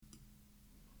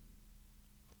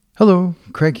Hello,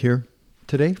 Craig here.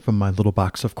 Today, from my little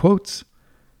box of quotes,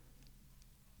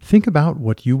 think about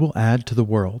what you will add to the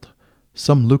world.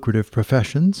 Some lucrative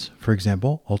professions, for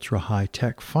example,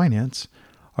 ultra-high-tech finance,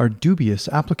 are dubious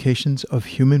applications of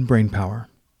human brainpower.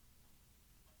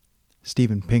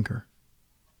 Steven Pinker.